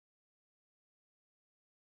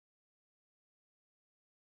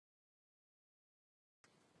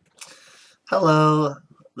Hello,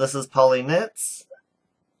 this is Polly Knits.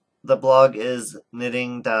 The blog is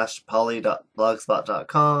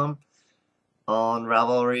knitting-polly.blogspot.com. On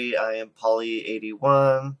Ravelry, I am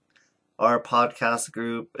Polly81. Our podcast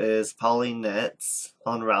group is Polly Knits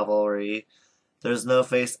on Ravelry. There's no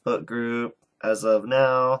Facebook group as of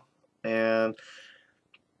now, and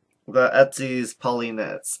the Etsy's Polly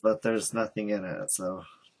Knits, but there's nothing in it, so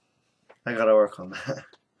I gotta work on that.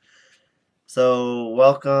 So,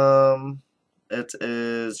 welcome. It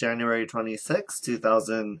is January 26,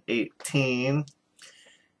 2018,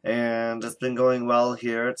 and it's been going well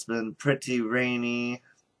here. It's been pretty rainy.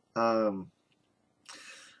 Um,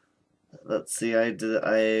 let's see, I've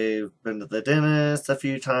been to the dentist a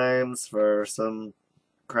few times for some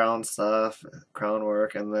crown stuff, crown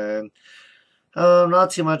work, and then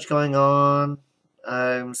not too much going on.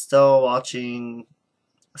 I'm still watching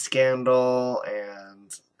Scandal and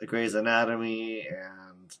Grey's Anatomy and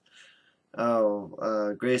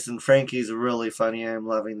Grace and Frankie's really funny. I'm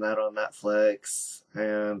loving that on Netflix.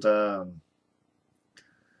 And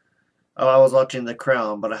I was watching The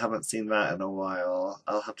Crown, but I haven't seen that in a while.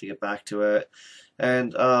 I'll have to get back to it.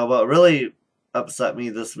 And what really upset me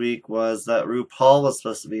this week was that RuPaul was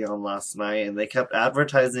supposed to be on last night, and they kept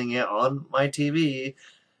advertising it on my TV.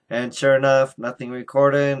 And sure enough, nothing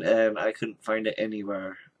recorded, and I couldn't find it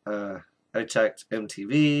anywhere. I checked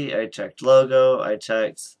MTV, I checked Logo, I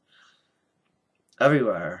checked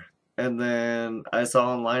everywhere. And then I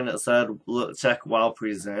saw online it said, look, check WoW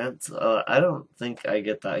Present. I don't think I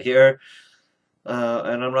get that here.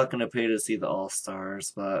 And I'm not going to pay to see the All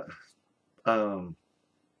Stars, but um,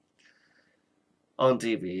 on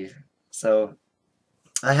TV. So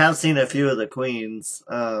I have seen a few of the queens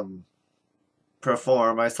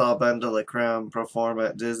perform. I saw Ben de la Creme perform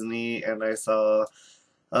at Disney, and I saw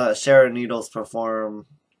Sharon Needles perform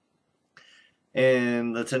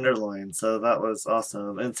in the Tenderloin, so that was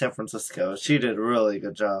awesome. In San Francisco, she did a really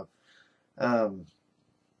good job. Um,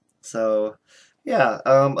 so yeah,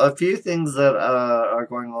 a few things that are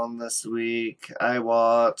going on this week. I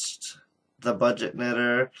watched The Budget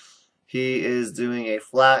Knitter. He is doing a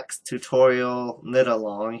flax tutorial knit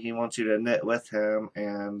along. He wants you to knit with him,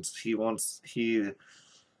 and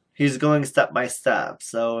he's going step by step.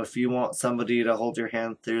 So if you want somebody to hold your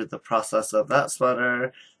hand through the process of that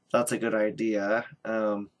sweater, that's a good idea.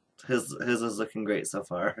 His is looking great so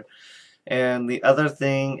far. And the other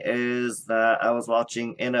thing is that I was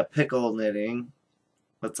watching In a Pickle Knitting.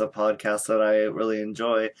 It's a podcast that I really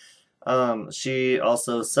enjoy. She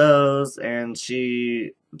also sews, and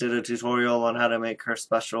she did a tutorial on how to make her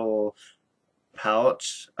special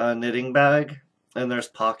pouch knitting bag. And there's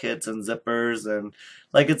pockets and zippers, and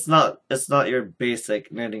like it's not your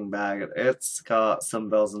basic knitting bag. It's got some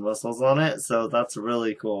bells and whistles on it, so that's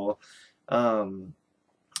really cool. Um,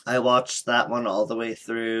 I watched that one all the way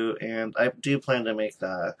through, and I do plan to make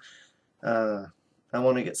that. Uh, I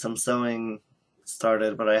want to get some sewing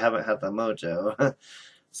started, but I haven't had the mojo.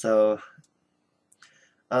 So,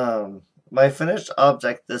 my finished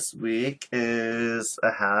object this week is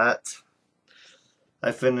a hat.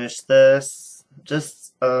 I finished this.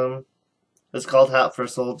 It's called Hat for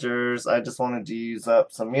Soldiers. I just wanted to use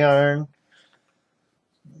up some yarn.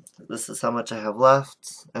 This is how much I have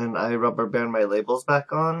left, and I rubber band my labels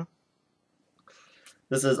back on.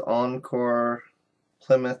 This is Encore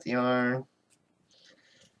Plymouth yarn,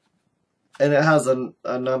 and it has a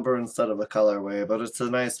number instead of a colorway, but it's a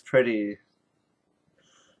nice, pretty,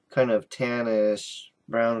 kind of tannish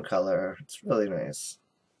brown color. It's really nice.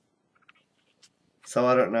 So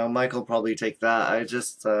I don't know, Michael probably take that. I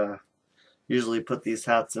just usually put these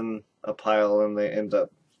hats in a pile and they end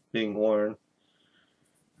up being worn.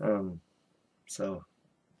 So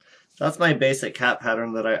that's my basic hat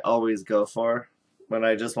pattern that I always go for when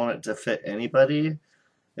I just want it to fit anybody.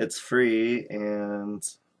 It's free, and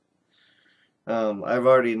I've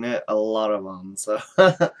already knit a lot of them. So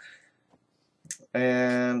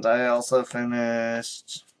and I also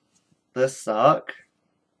finished this sock.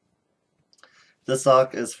 This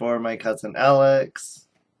sock is for my cousin Alex.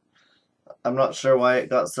 I'm not sure why it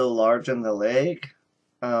got so large in the leg.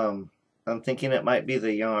 I'm thinking it might be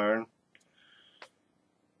the yarn.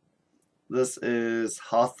 This is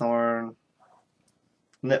Hawthorne,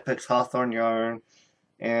 Knit Picks Hawthorne yarn,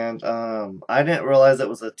 and I didn't realize it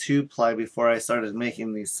was a 2-ply before I started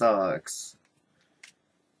making these socks.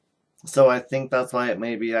 So I think that's why it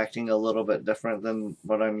may be acting a little bit different than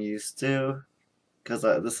what I'm used to, because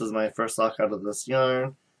this is my first sock out of this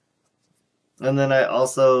yarn. And then I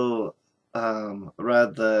also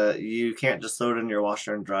read that you can't just throw it in your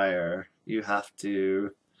washer and dryer. You have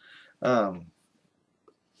to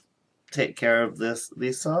take care of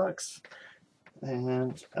these socks.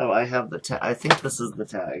 And, oh, I have the tag. I think this is the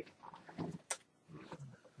tag.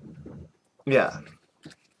 Yeah.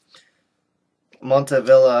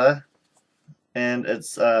 Montevilla, and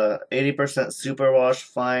it's 80% superwash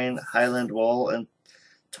fine Highland wool and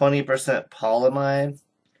 20% polyamide.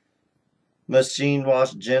 Machine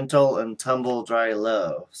wash gentle and tumble dry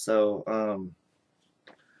low. So,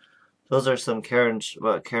 those are some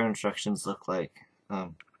what care instructions look like.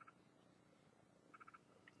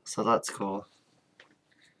 So that's cool.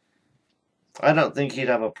 I don't think he'd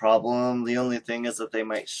have a problem. The only thing is that they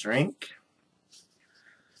might shrink.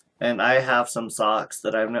 And I have some socks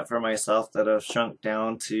that I've knit for myself that have shrunk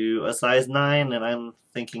down to a size 9, and I'm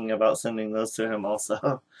thinking about sending those to him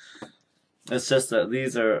also. It's just that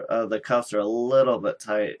these are, the cuffs are a little bit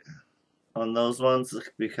tight on those ones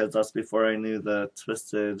because that's before I knew the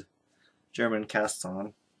twisted German cast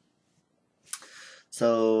on.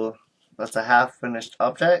 So that's a half finished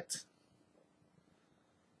object.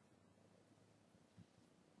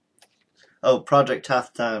 Oh, Project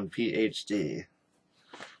Half Done, PhD.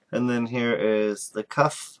 And then here is the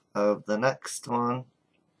cuff of the next one.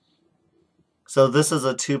 So this is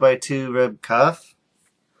a 2x2 rib cuff.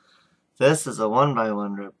 This is a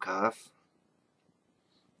 1x1 rib cuff.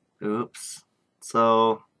 Oops.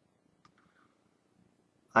 So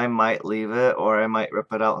I might leave it, or I might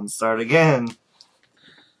rip it out and start again.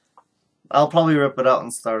 I'll probably rip it out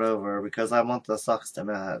and start over because I want the socks to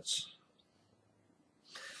match.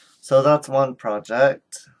 So that's one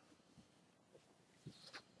project.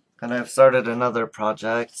 And I've started another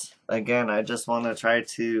project. Again, I just want to try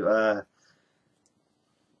to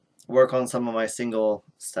work on some of my single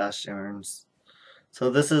stash yarns.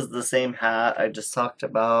 So this is the same hat I just talked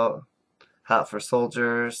about. Hat for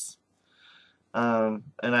soldiers. And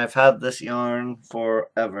I've had this yarn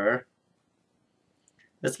forever.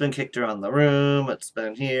 It's been kicked around the room, it's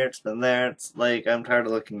been here, it's been there. It's like, I'm tired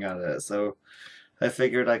of looking at it. So I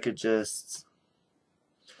figured I could just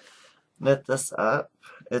knit this up.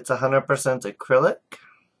 It's 100% acrylic.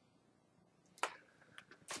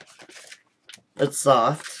 It's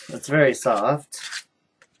soft. It's very soft.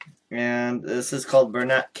 And this is called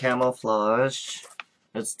Bernat Camouflage.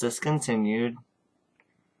 It's discontinued.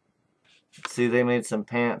 See, they made some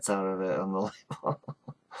pants out of it on the label.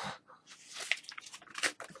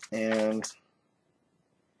 And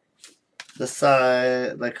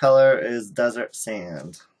the color is Desert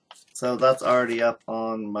Sand. So that's already up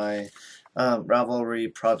on my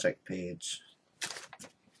Ravelry project page.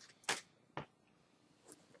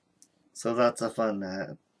 So that's a fun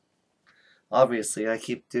net. Obviously, I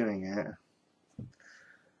keep doing it.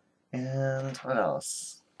 And what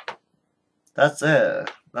else? That's it.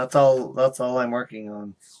 That's all I'm working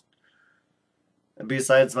on.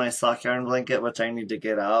 Besides my sock yarn blanket, which I need to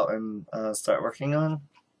get out and start working on.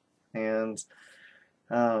 And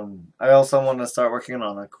I also want to start working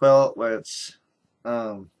on a quilt, which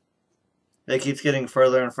it keeps getting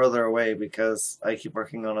further and further away because I keep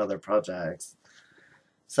working on other projects.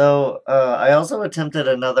 So I also attempted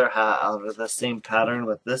another hat out of the same pattern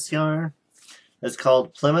with this yarn. It's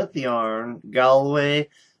called Plymouth Yarn Galway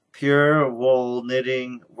Pure Wool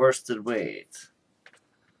Knitting Worsted Weight.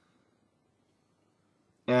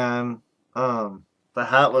 And the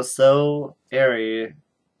hat was so airy.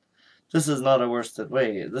 This is not a worsted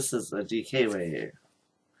weight. This is a DK weight.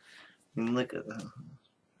 And look at that.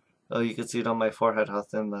 Oh, you can see it on my forehead how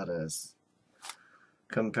thin that is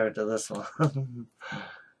compared to this one.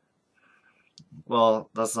 Well,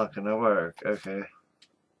 that's not gonna work. Okay.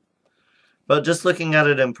 But just looking at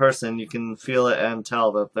it in person, you can feel it and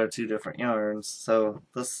tell that they're two different yarns. So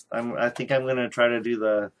this, I think I'm gonna try to do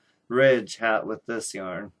the Ridge hat with this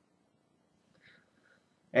yarn.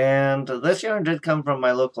 And this yarn did come from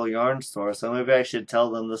my local yarn store, so maybe I should tell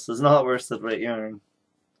them this is not worsted weight yarn.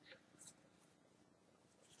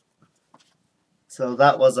 So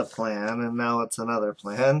that was a plan, and now it's another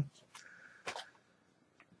plan.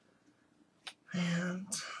 And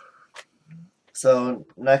so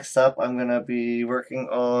next up, I'm going to be working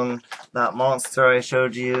on that monster I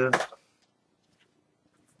showed you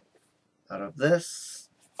out of this.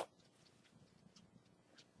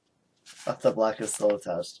 Oh, the black is still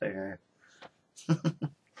attached here.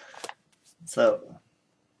 So,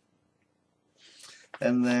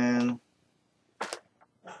 and then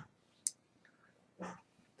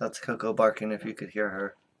that's Coco barking if you could hear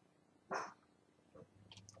her.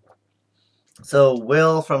 So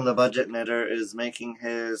Will from the Budget Knitter is making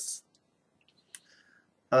his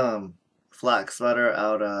flax sweater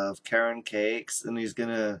out of Caron cakes, and he's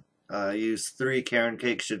gonna use 3 Caron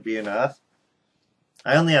cakes should be enough.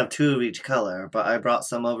 I only have 2 of each color, but I brought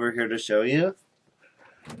some over here to show you.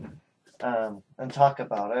 and talk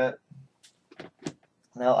about it.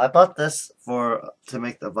 Now, I bought this to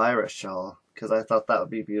make the virus shell because I thought that would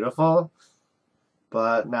be beautiful.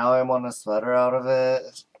 But now I want a sweater out of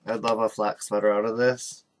it. I'd love a flax sweater out of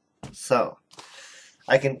this. So,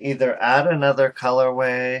 I can either add another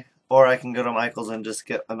colorway or I can go to Michael's and just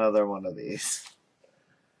get another one of these.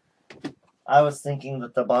 I was thinking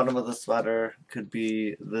that the bottom of the sweater could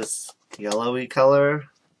be this yellowy color.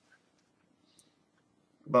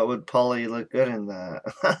 But would Polly look good in that?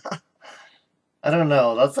 I don't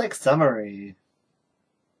know. That's like summery.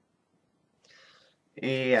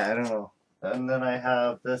 Yeah, I don't know. And then I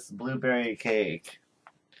have this blueberry cake.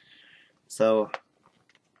 So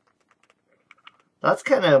that's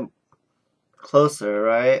kind of closer,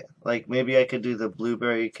 right? Like maybe I could do the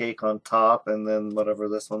blueberry cake on top and then whatever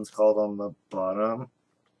this one's called on the bottom.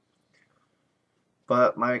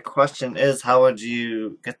 But my question is, how would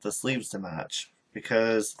you get the sleeves to match?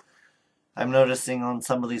 Because I'm noticing on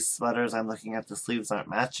some of these sweaters, I'm looking at the sleeves aren't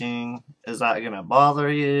matching. Is that gonna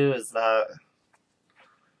bother you? Is that...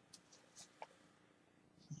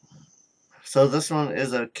 So this one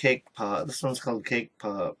is a cake pop. This one's called Cake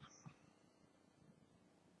Pop.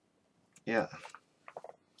 Yeah.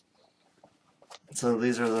 So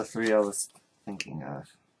these are the three I was thinking of.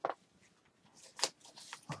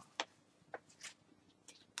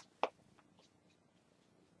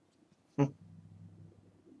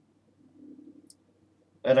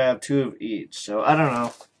 And I have two of each, so I don't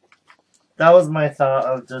know. That was my thought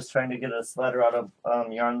of just trying to get a sweater out of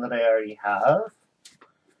yarn that I already have.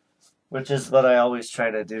 Which is what I always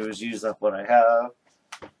try to do, is use up what I have.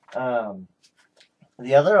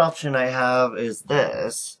 The other option I have is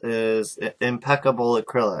this, is impeccable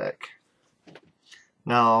acrylic.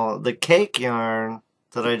 Now, the cake yarn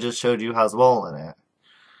that I just showed you has wool in it.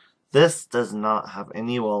 This does not have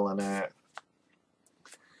any wool in it.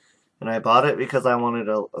 And I bought it because I wanted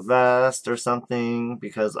a vest or something,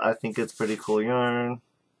 because I think it's pretty cool yarn.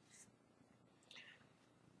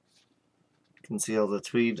 You can see all the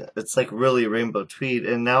tweed. It's like really rainbow tweed.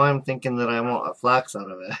 And now I'm thinking that I want a flax out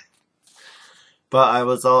of it. But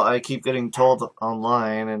I keep getting told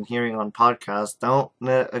online and hearing on podcasts, don't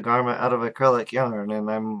knit a garment out of acrylic yarn. And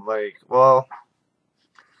I'm like, well,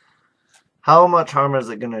 how much harm is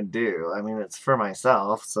it going to do? I mean, it's for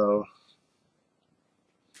myself, so.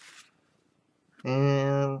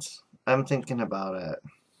 And I'm thinking about it.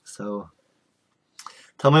 So,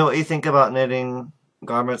 tell me what you think about knitting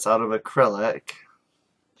garments out of acrylic.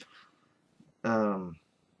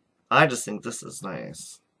 I just think this is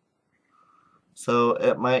nice. So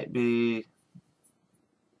it might be,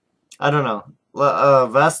 I don't know, a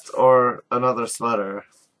vest or another sweater.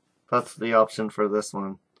 That's the option for this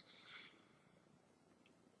one.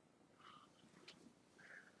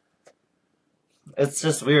 It's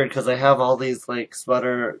just weird because I have all these like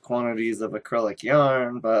sweater quantities of acrylic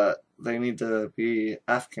yarn, but they need to be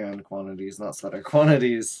Afghan quantities, not sweater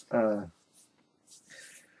quantities.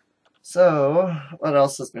 So, what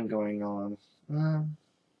else has been going on?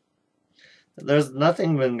 There's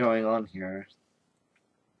nothing been going on here.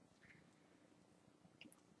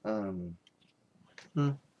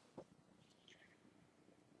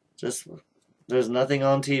 Just there's nothing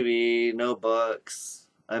on TV, no books.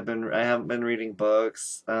 I haven't been reading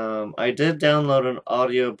books. I did download an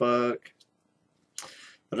audiobook,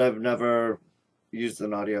 but I've never used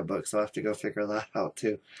an audiobook, so I have to go figure that out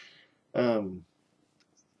too.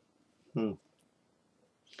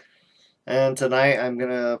 And tonight I'm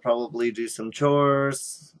gonna probably do some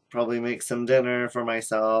chores, probably make some dinner for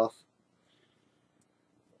myself,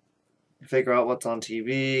 figure out what's on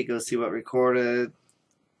TV, go see what recorded,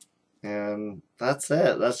 and that's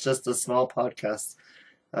it. That's just a small podcast.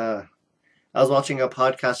 I was watching a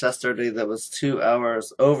podcast yesterday that was 2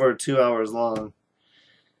 hours, over 2 hours long.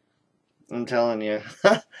 I'm telling you,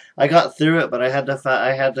 I got through it, but I had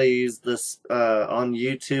to use this on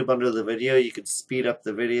YouTube under the video. You could speed up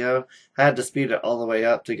the video. I had to speed it all the way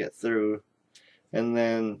up to get through, and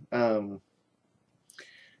then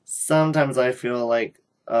sometimes I feel like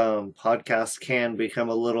podcasts can become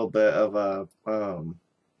a little bit of a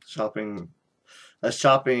shopping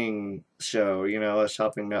show, a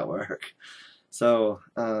shopping network. So,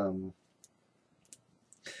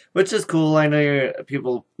 which is cool. I know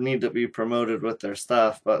people need to be promoted with their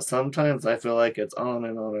stuff, but sometimes I feel like it's on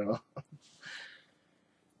and on and on.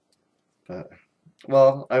 But,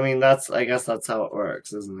 well, I mean, I guess that's how it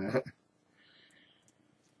works, isn't it?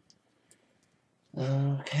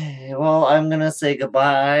 Okay, well, I'm gonna say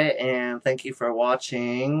goodbye and thank you for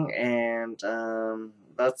watching, and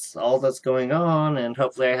that's all that's going on, and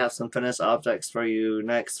hopefully I have some finished objects for you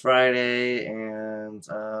next Friday. And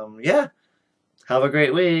yeah, have a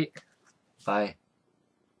great week. Bye.